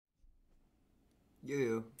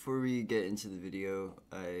Yo, before we get into the video,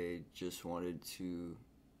 I just wanted to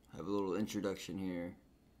have a little introduction here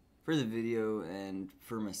for the video and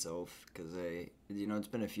for myself, because it's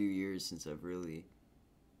been a few years since I've really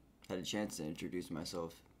had a chance to introduce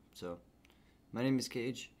myself. So, my name is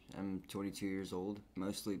Caige. I'm 22 years old,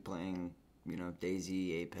 mostly playing,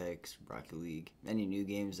 Daisy, Apex, Rocket League, any new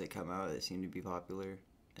games that come out that seem to be popular,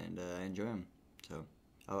 and I enjoy them. So,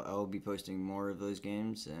 I'll be posting more of those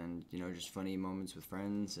games and, just funny moments with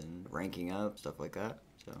friends and ranking up, stuff like that.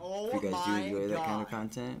 So if you guys do enjoy that kind of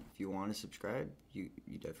content, if you want to subscribe, you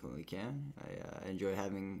definitely can. I enjoy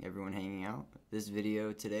having everyone hanging out. This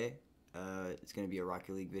video today, it's going to be a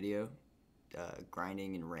Rocket League video,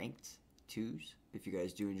 grinding and ranked 2s. If you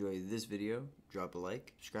guys do enjoy this video, drop a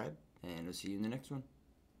like, subscribe, and I'll see you in the next one.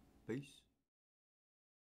 Peace.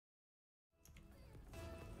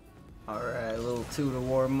 Alright, a little 2 to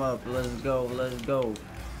warm up. Let's go, let's go.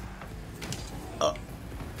 Oh.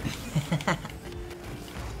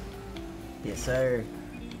 Yes, sir.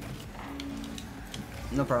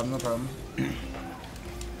 No problem, no problem.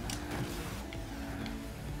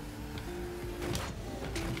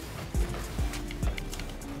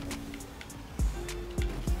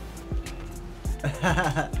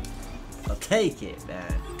 I'll take it,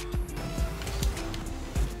 man.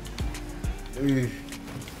 Oof.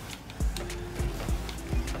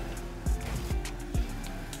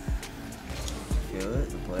 Feel it,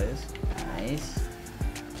 the plays. Nice.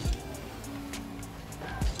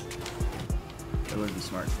 It would be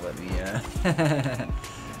smart to let me,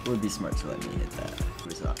 it would be smart to let me hit that. It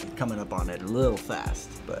was coming up on it a little fast,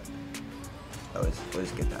 but that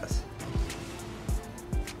was a good pass.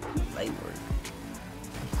 Light work.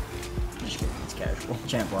 Just kidding, it's casual.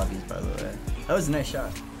 Champ lobbies, by the way. That was a nice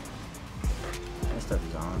shot. Nice stuff,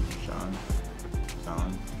 Sean.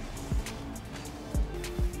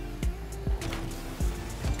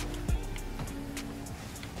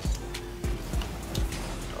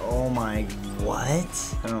 Oh my,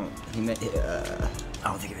 what? I don't think I meant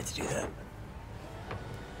to do that.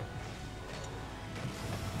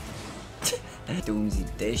 Doomsy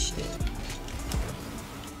dished it.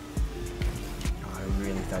 Oh, I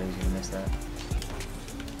really thought he was gonna miss that.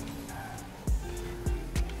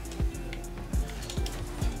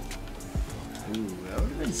 Ooh, that would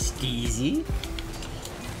have been steezy.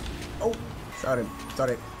 Oh, sorry.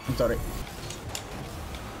 I'm sorry.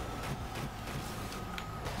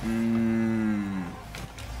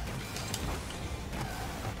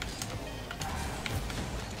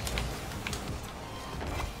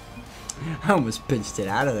 I almost pinched it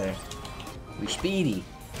out of there. We're speedy.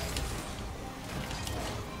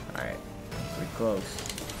 Alright, pretty close.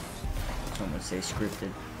 Someone would say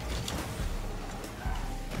scripted.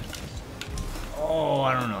 Oh,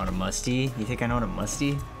 I don't know how to musty. You think I know how to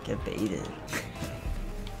musty? Get baited.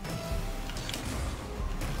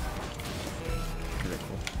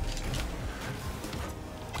 Critical.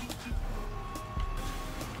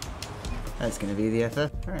 That's gonna be the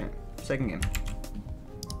FF. Alright, second game.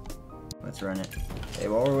 Let's run it. Hey,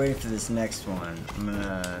 while we're waiting for this next one, I'm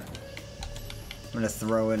gonna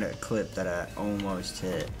throw in a clip that I almost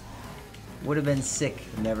hit. Would have been sick.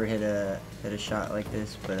 Never hit a shot like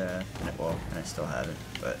this, but well, and I still haven't.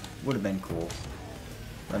 But would have been cool.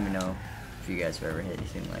 Let me know if you guys have ever hit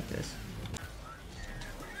anything like this.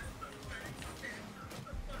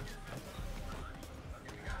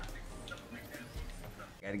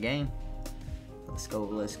 Got a game. Let's go.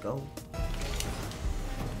 Let's go.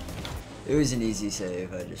 It was an easy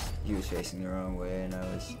save. He was facing the wrong way, and I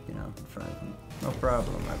was, in front of him. No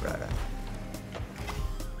problem, my brother.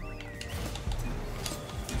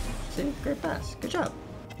 See, great pass. Good job.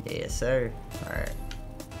 Yes, sir. All right.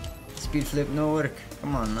 Speed flip, no work.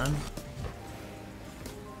 Come on, man.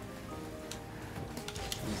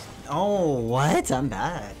 Oh, what? I'm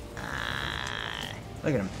bad.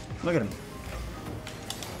 Look at him. Look at him.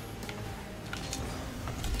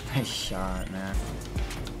 Nice shot, man.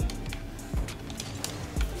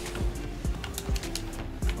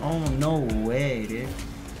 Oh, no way, dude.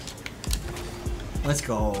 Let's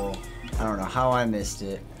go. I don't know how I missed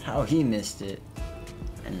it, how he missed it,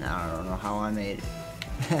 and I don't know how I made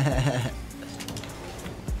it.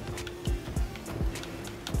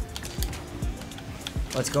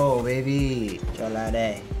 Let's go, baby.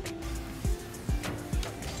 Cholade.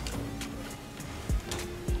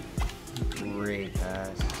 Great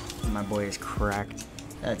pass. My boy is cracked.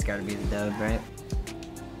 That's gotta be the dub, right?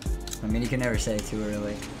 I mean, you can never say too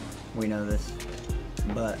early. We know this.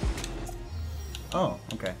 But... oh,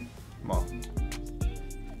 okay. Well.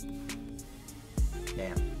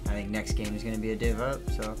 Damn. I think next game is going to be a div up,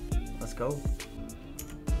 so let's go.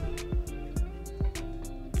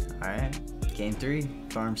 Alright, game 3,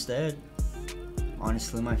 Farmstead.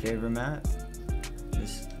 Honestly, my favorite map.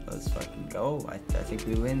 Let's fucking go. I think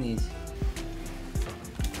we win these.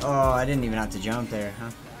 Oh, I didn't even have to jump there,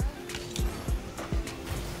 huh?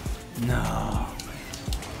 No.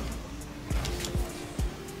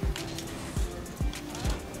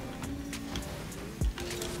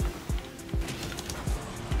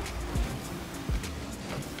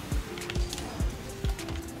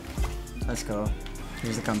 Let's go.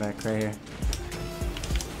 Here's the comeback right here.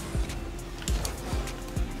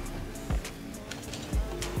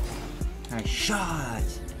 Nice shot!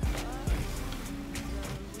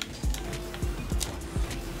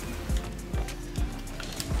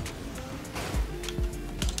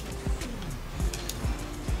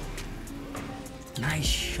 Nice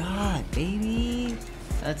shot, baby!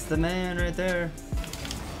 That's the man right there.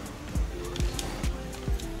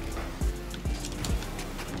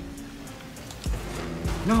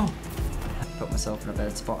 No! I put myself in a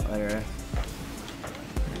bad spot there.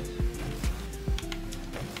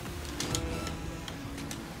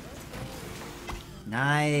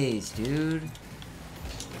 Nice, dude.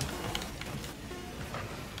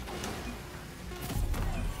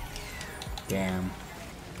 Damn.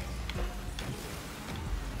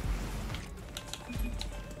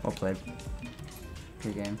 Well played.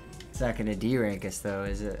 Good game. It's not gonna D-rank us though,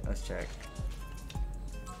 is it? Let's check.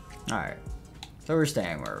 Alright. So we're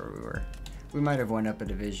staying where we were. We might have went up a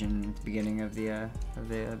division at the beginning of the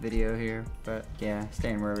video here, but yeah,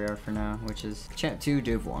 staying where we are for now, which is Champ 2,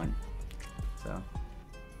 Div 1. So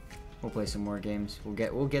we'll play some more games. We'll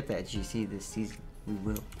get that GC this season. We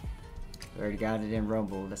will. We already got it in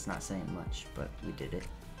Rumble. That's not saying much, but we did it.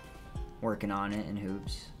 Working on it in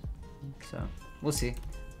hoops. So we'll see.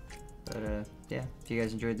 But yeah, if you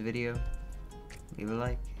guys enjoyed the video, leave a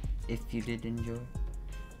like. If you did enjoy,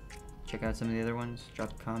 check out some of the other ones.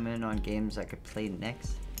 Drop a comment on games I could play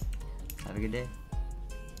next. Have a good day.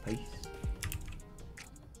 Peace.